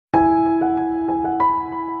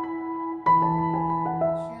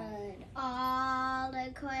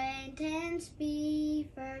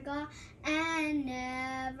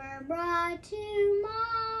brought to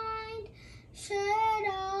mind? Should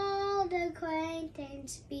old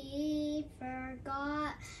acquaintance be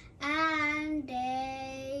forgot, and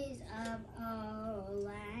days of old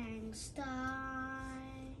lang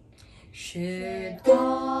syne? Should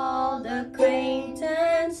old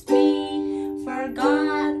acquaintance be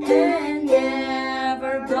forgot and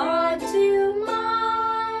never brought to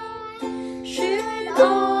mind? Should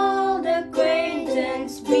old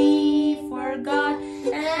acquaintance be forgot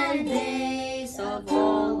and days of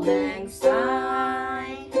old lang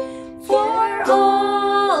syne? For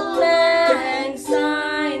old lang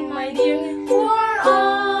syne, my dear, for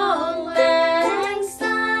old lang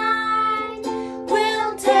syne,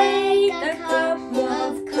 we'll take a cup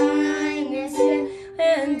of kindness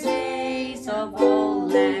and days of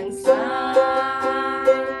old lang syne.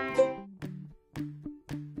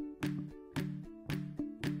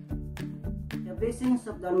 The blessings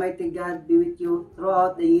of the Almighty God be with you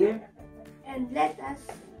throughout the year. And let us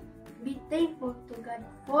be thankful to God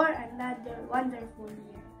for another wonderful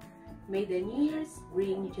year. May the New Year's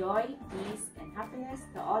bring joy, peace, and happiness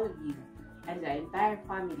to all of you and the entire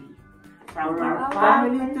family. From our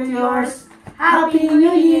family to yours, Happy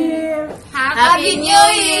New Year! Happy New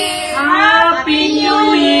Year! Happy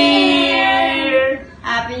New Year!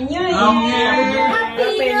 Happy New Year!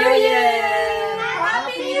 Happy New Year!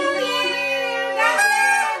 Happy New Year!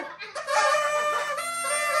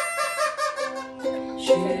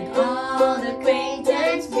 Should old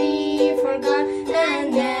acquaintance be forgot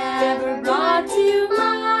and never brought to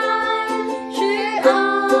mind? Should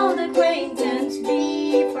old acquaintance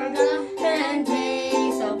be forgot and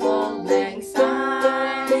days of old lang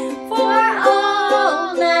syne? For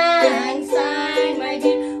old lang syne, my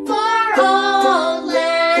dear, for old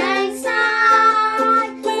lang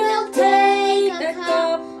syne, we'll take a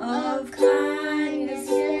cup of kindness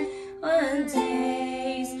on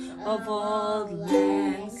days of old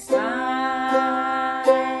lang syne.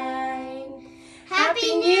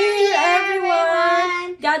 Happy New Year,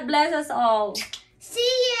 everyone! God bless us all. See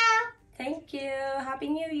ya! Thank you. Happy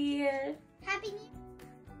New Year. Happy New Year!